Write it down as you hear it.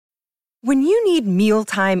When you need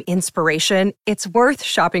mealtime inspiration, it's worth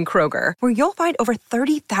shopping Kroger, where you'll find over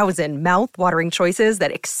 30,000 mouth-watering choices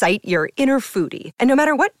that excite your inner foodie. And no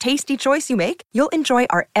matter what tasty choice you make, you'll enjoy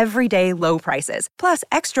our everyday low prices, plus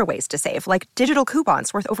extra ways to save, like digital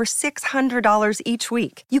coupons worth over $600 each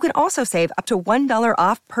week. You can also save up to $1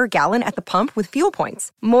 off per gallon at the pump with fuel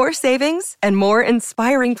points. More savings and more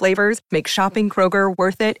inspiring flavors make shopping Kroger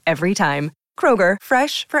worth it every time. Kroger,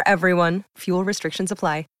 fresh for everyone. Fuel restrictions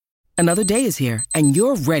apply. Another day is here, and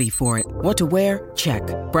you're ready for it. What to wear? Check.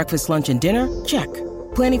 Breakfast, lunch, and dinner? Check.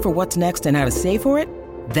 Planning for what's next and how to save for it?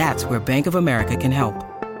 That's where Bank of America can help.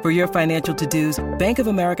 For your financial to-dos, Bank of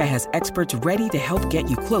America has experts ready to help get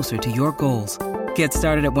you closer to your goals. Get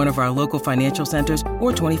started at one of our local financial centers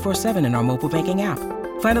or 24/7 in our mobile banking app.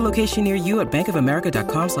 Find a location near you at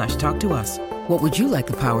bankofamerica.com/talktous. What would you like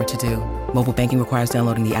the power to do? Mobile banking requires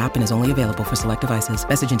downloading the app and is only available for select devices.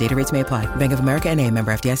 Message and data rates may apply. Bank of America N.A.,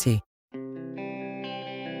 member FDIC.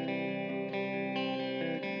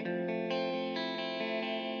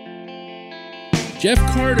 Jeff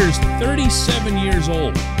Carter's 37 years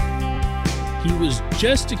old. He was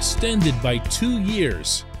just extended by 2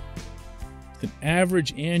 years with an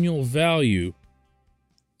average annual value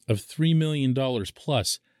of $3 million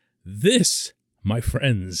plus. This, my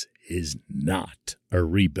friends, is not a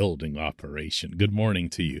rebuilding operation. Good morning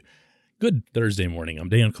to you. Good Thursday morning. I'm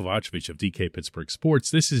Dan Kovacevic of DK Pittsburgh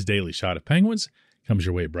Sports. This is Daily Shot of Penguins. Comes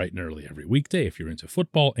your way bright and early every weekday if you're into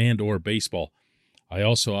football and or baseball. I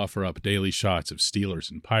also offer up daily shots of Steelers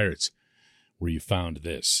and Pirates where you found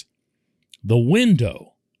this. The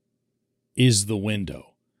window is the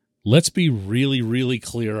window. Let's be really, really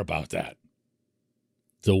clear about that.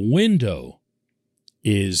 The window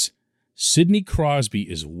is Sidney Crosby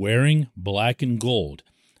is wearing black and gold,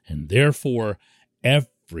 and therefore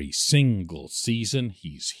every single season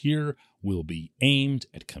he's here will be aimed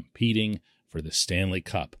at competing for the Stanley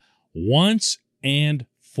Cup. Once and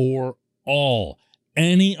for all.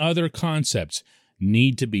 Any other concepts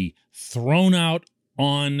need to be thrown out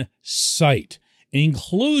on sight,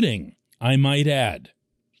 including, I might add,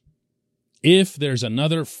 if there's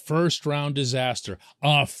another first-round disaster,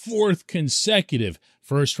 a fourth consecutive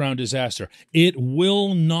first-round disaster, it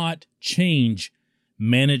will not change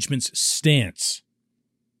management's stance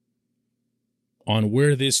on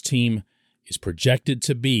where this team is projected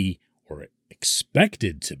to be or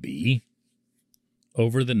expected to be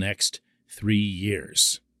over the next 3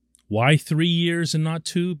 years. Why 3 years and not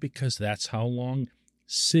 2? Because that's how long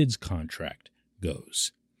Sid's contract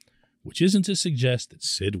goes. Which isn't to suggest that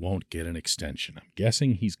Sid won't get an extension. I'm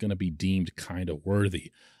guessing he's going to be deemed kind of worthy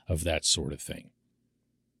of that sort of thing.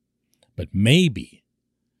 But maybe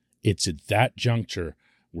it's at that juncture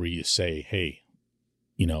where you say, hey,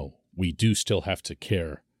 we do still have to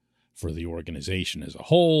care for the organization as a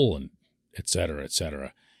whole, and et cetera, et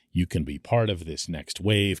cetera. You can be part of this next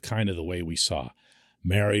wave, kind of the way we saw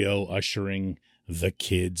Mario ushering the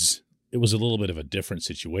kids. It was a little bit of a different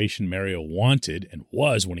situation. Mario wanted and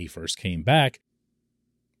was, when he first came back,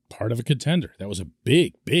 part of a contender. That was a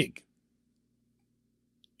big, big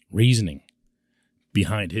reasoning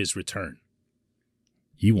behind his return.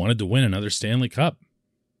 He wanted to win another Stanley Cup.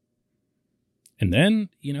 And then,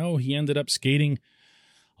 he ended up skating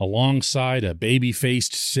alongside a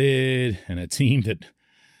baby-faced Sid and a team that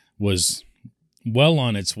was well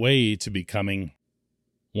on its way to becoming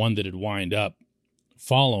one that had wind up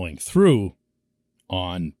following through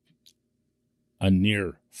on a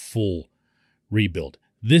near full rebuild.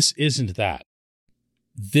 This isn't that.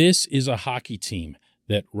 This is a hockey team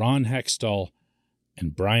that Ron Hextall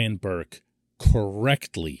and Brian Burke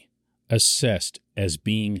correctly assessed as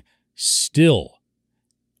being still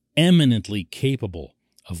eminently capable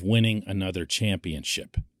of winning another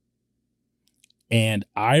championship. And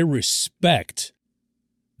I respect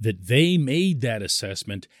that they made that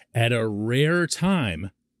assessment at a rare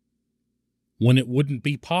time when it wouldn't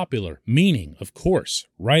be popular, meaning, of course,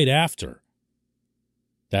 right after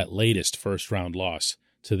that latest first-round loss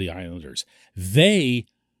to the Islanders. They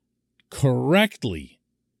correctly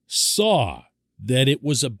saw that it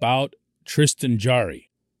was about Tristan Jarry.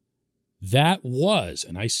 That was,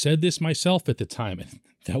 and I said this myself at the time, and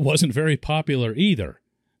that wasn't very popular either.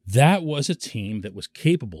 That was a team that was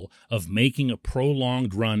capable of making a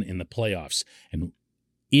prolonged run in the playoffs. And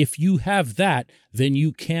if you have that, then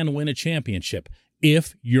you can win a championship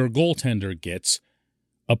if your goaltender gets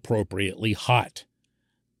appropriately hot.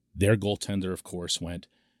 Their goaltender, of course, went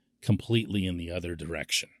completely in the other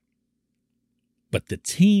direction. But the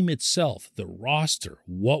team itself, the roster,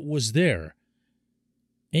 what was there,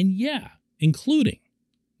 and including,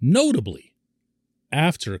 notably,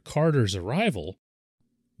 after Carter's arrival,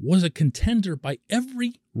 was a contender by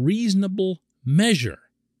every reasonable measure.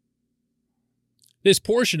 This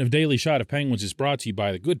portion of Daily Shot of Penguins is brought to you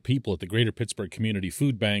by the good people at the Greater Pittsburgh Community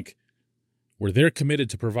Food Bank, where they're committed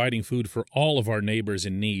to providing food for all of our neighbors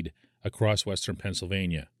in need across Western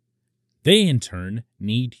Pennsylvania. They, in turn,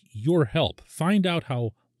 need your help. Find out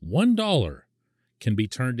how $1 can be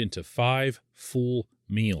turned into 5 full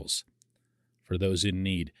meals for those in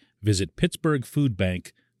need. Visit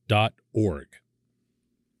pittsburghfoodbank.org.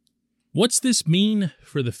 What's this mean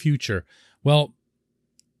for the future? Well,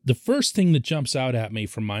 the first thing that jumps out at me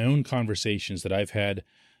from my own conversations that I've had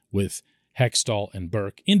with Hextall and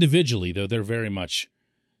Burke, individually, though they're very much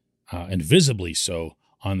and visibly so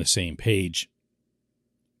on the same page,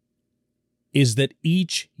 is that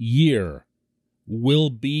each year will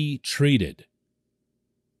be treated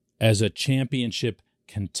as a championship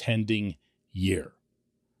contending year.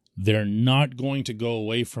 They're not going to go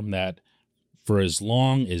away from that for as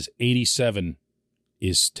long as 87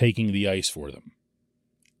 is taking the ice for them.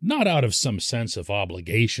 Not out of some sense of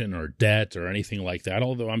obligation or debt or anything like that,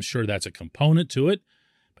 although I'm sure that's a component to it,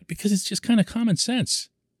 but because it's just kind of common sense.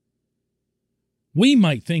 We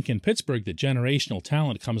might think in Pittsburgh that generational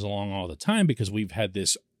talent comes along all the time because we've had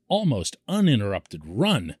this almost uninterrupted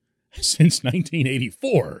run since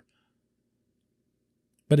 1984.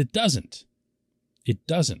 But it doesn't. It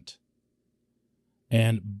doesn't.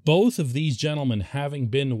 And both of these gentlemen, having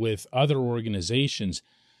been with other organizations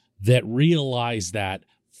that realize that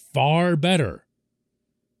far better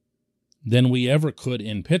than we ever could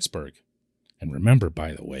in Pittsburgh. And remember,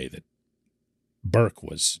 by the way, that Burke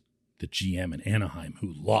was the GM in Anaheim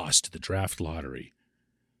who lost the draft lottery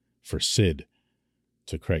for Sid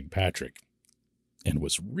to Craig Patrick and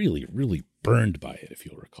was really, really burned by it, if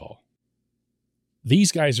you'll recall.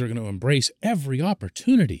 These guys are going to embrace every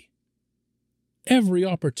opportunity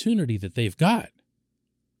that they've got.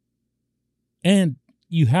 And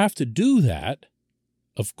you have to do that,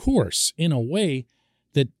 of course, in a way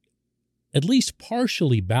that at least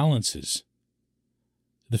partially balances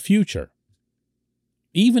the future,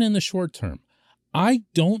 even in the short term. I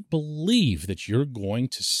don't believe that you're going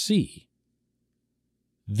to see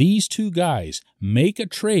these two guys make a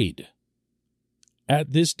trade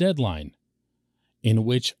at this deadline in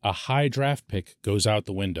which a high draft pick goes out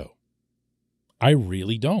the window. I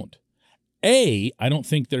really don't. I don't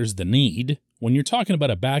think there's the need. When you're talking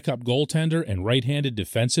about a backup goaltender and right-handed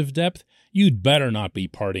defensive depth, you'd better not be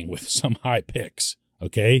parting with some high picks,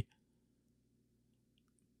 okay?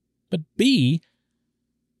 But B,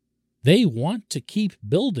 they want to keep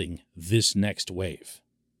building this next wave.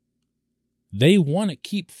 They want to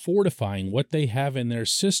keep fortifying what they have in their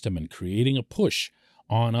system and creating a push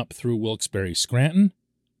on up through Wilkes-Barre Scranton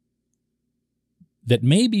that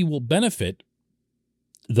maybe will benefit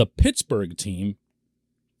the Pittsburgh team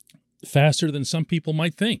faster than some people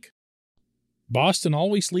might think. Boston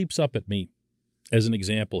always leaps up at me as an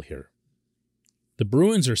example here. The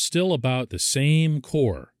Bruins are still about the same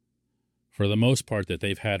core, for the most part, that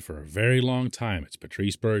they've had for a very long time. It's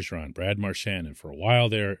Patrice Bergeron, Brad Marchand, and for a while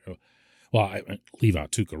there, well, I leave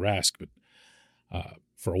out Tuukka Rask, but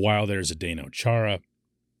for a while there's Zdeno Chara.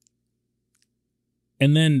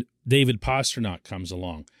 And then David Pastrnak comes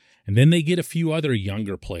along. And then they get a few other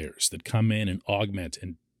younger players that come in and augment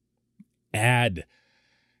and add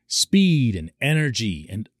speed and energy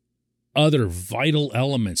and other vital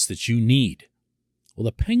elements that you need. Well,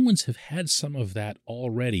 the Penguins have had some of that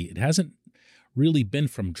already. It hasn't really been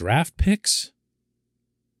from draft picks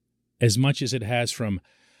as much as it has from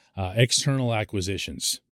external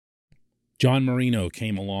acquisitions. John Marino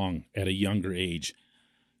came along at a younger age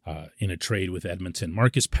in a trade with Edmonton.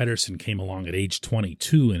 Marcus Pettersson came along at age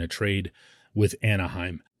 22 in a trade with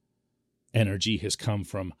Anaheim. Energy has come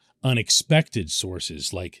from unexpected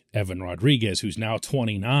sources like Evan Rodriguez, who's now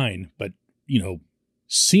 29, but,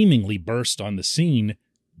 seemingly burst on the scene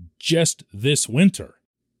just this winter.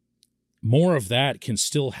 More of that can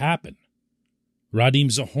still happen. Radim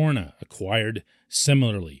Zohorna acquired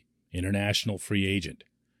similarly, international free agent.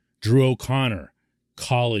 Drew O'Connor,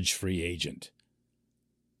 college free agent.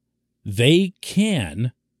 They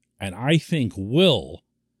can, and I think will,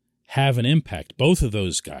 have an impact, both of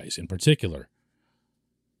those guys in particular,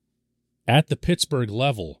 at the Pittsburgh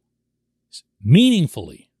level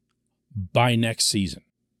meaningfully by next season.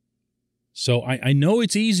 So I know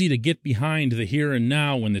it's easy to get behind the here and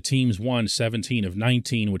now when the team's won 17 of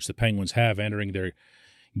 19, which the Penguins have entering their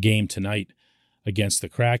game tonight against the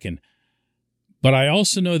Kraken. But I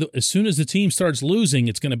also know that as soon as the team starts losing,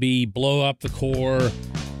 it's going to be blow up the core,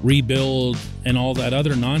 rebuild, and all that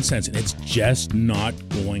other nonsense. And it's just not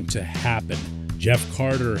going to happen. Jeff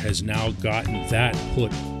Carter has now gotten that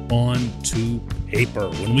put onto paper.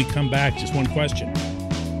 When we come back, just one question.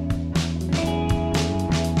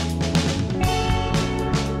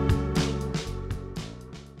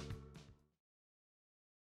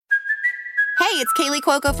 Hey, it's Kaylee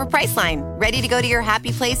Cuoco for Priceline. Ready to go to your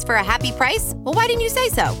happy place for a happy price? Well, why didn't you say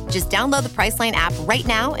so? Just download the Priceline app right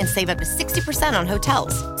now and save up to 60% on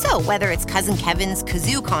hotels. So whether it's Cousin Kevin's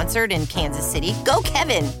Kazoo Concert in Kansas City, go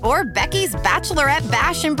Kevin, or Becky's Bachelorette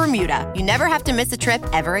Bash in Bermuda, you never have to miss a trip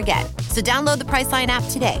ever again. So download the Priceline app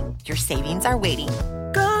today. Your savings are waiting.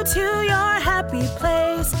 Go to your happy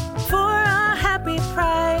place for a happy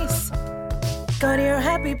price. Go to your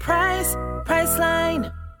happy price,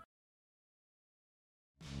 Priceline.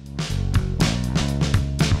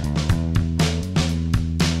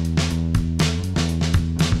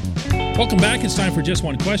 Welcome back. It's time for Just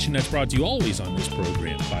One Question. That's brought to you always on this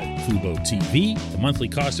program by Fubo TV. The monthly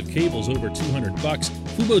cost of cable is over $200.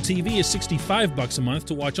 Fubo TV is $65 a month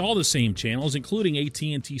to watch all the same channels, including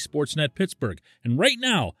AT&T Sportsnet Pittsburgh. And right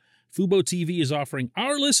now, Fubo TV is offering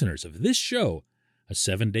our listeners of this show a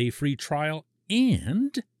 7-day free trial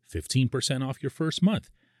and 15% off your first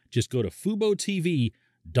month. Just go to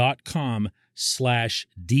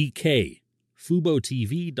FuboTV.com/DK.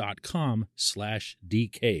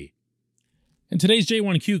 FuboTV.com/DK. And today's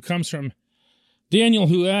J1Q comes from Daniel,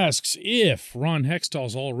 who asks if Ron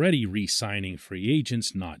Hextall's already re-signing free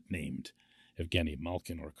agents not named Evgeny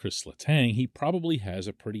Malkin or Chris Letang. He probably has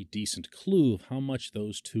a pretty decent clue of how much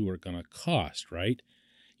those two are going to cost, right?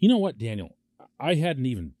 You know what, Daniel? I hadn't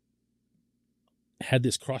even had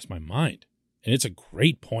this cross my mind, and it's a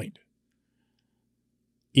great point.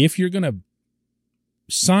 If you're going to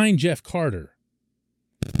sign Jeff Carter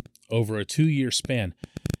over a 2-year span,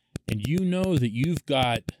 and you know that you've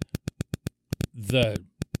got the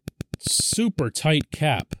super tight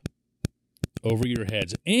cap over your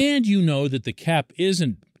heads, and you know that the cap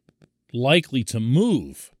isn't likely to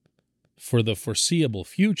move for the foreseeable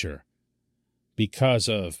future because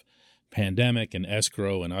of pandemic and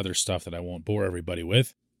escrow and other stuff that I won't bore everybody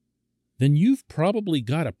with, then you've probably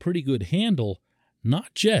got a pretty good handle,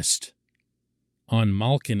 not just on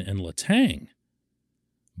Malkin and Letang,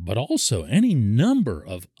 but also any number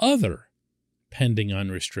of other pending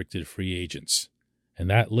unrestricted free agents. And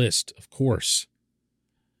that list, of course,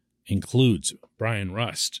 includes Brian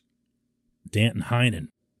Rust, Danton Heinen,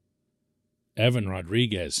 Evan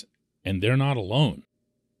Rodriguez, and they're not alone.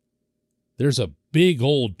 There's a big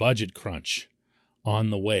old budget crunch on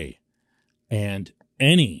the way, and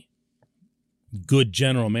any good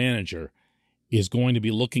general manager is going to be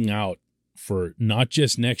looking out for not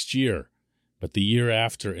just next year, but the year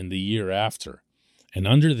after and the year after. And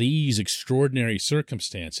under these extraordinary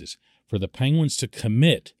circumstances, for the Penguins to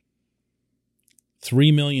commit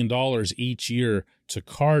 $3 million each year to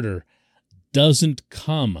Carter doesn't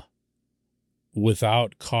come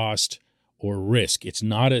without cost or risk. It's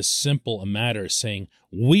not as simple a matter as saying,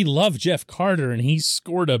 we love Jeff Carter and he's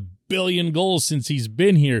scored 1 billion goals since he's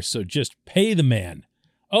been here, so just pay the man.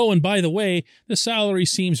 Oh, and by the way, the salary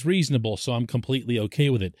seems reasonable, so I'm completely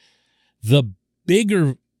okay with it. The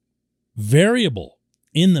bigger variable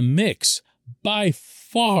in the mix, by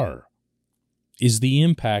far, is the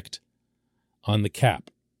impact on the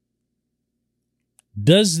cap.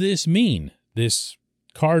 Does this mean, this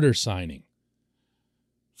Carter signing,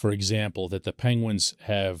 for example, that the Penguins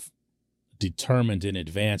have determined in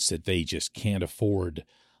advance that they just can't afford,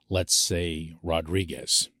 let's say,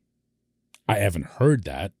 Rodriguez? I haven't heard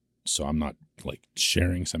that, so I'm not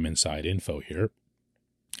sharing some inside info here,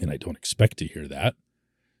 and I don't expect to hear that,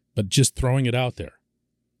 but just throwing it out there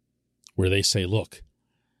where they say, look,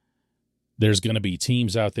 there's going to be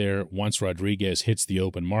teams out there once Rodriguez hits the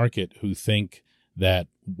open market who think that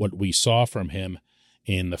what we saw from him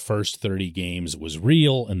in the first 30 games was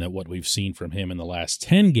real, and that what we've seen from him in the last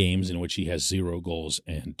 10 games, in which he has 0 goals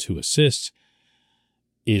and 2 assists,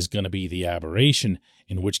 is going to be the aberration,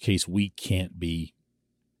 in which case we can't be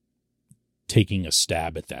taking a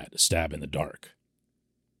stab at that, a stab in the dark.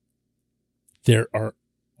 There are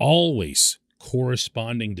always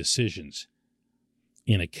corresponding decisions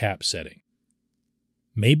in a cap setting.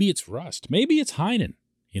 Maybe it's Rust. Maybe it's Heinen.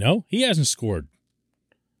 He hasn't scored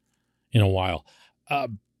in a while.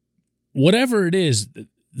 Whatever it is,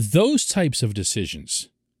 those types of decisions,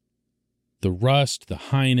 the Rust, the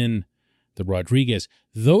Heinen, the Rodriguez,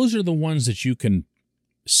 those are the ones that you can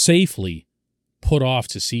safely put off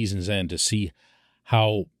to season's end to see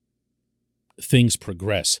how things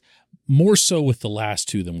progress. More so with the last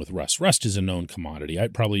two than with Rust. Rust is a known commodity. I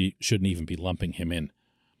probably shouldn't even be lumping him in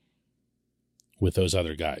with those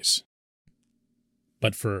other guys.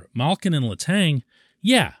 But for Malkin and Letang,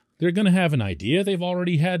 yeah, they're going to have an idea. They've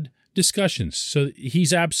already had discussions. So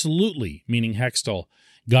he's absolutely, meaning Hextall,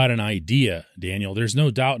 got an idea, Daniel. There's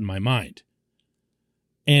no doubt in my mind.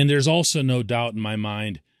 And there's also no doubt in my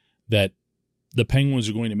mind that the Penguins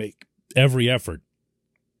are going to make every effort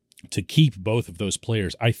to keep both of those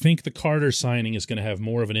players. I think the Carter signing is going to have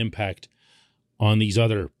more of an impact on these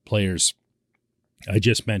other players I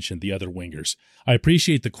just mentioned, the other wingers. I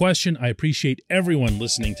appreciate the question. I appreciate everyone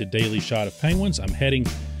listening to Daily Shot of Penguins. I'm heading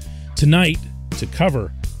tonight to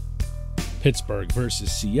cover Pittsburgh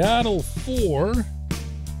versus Seattle for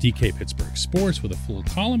DK Pittsburgh Sports with a full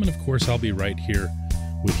column. And of course, I'll be right here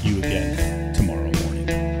with you again tomorrow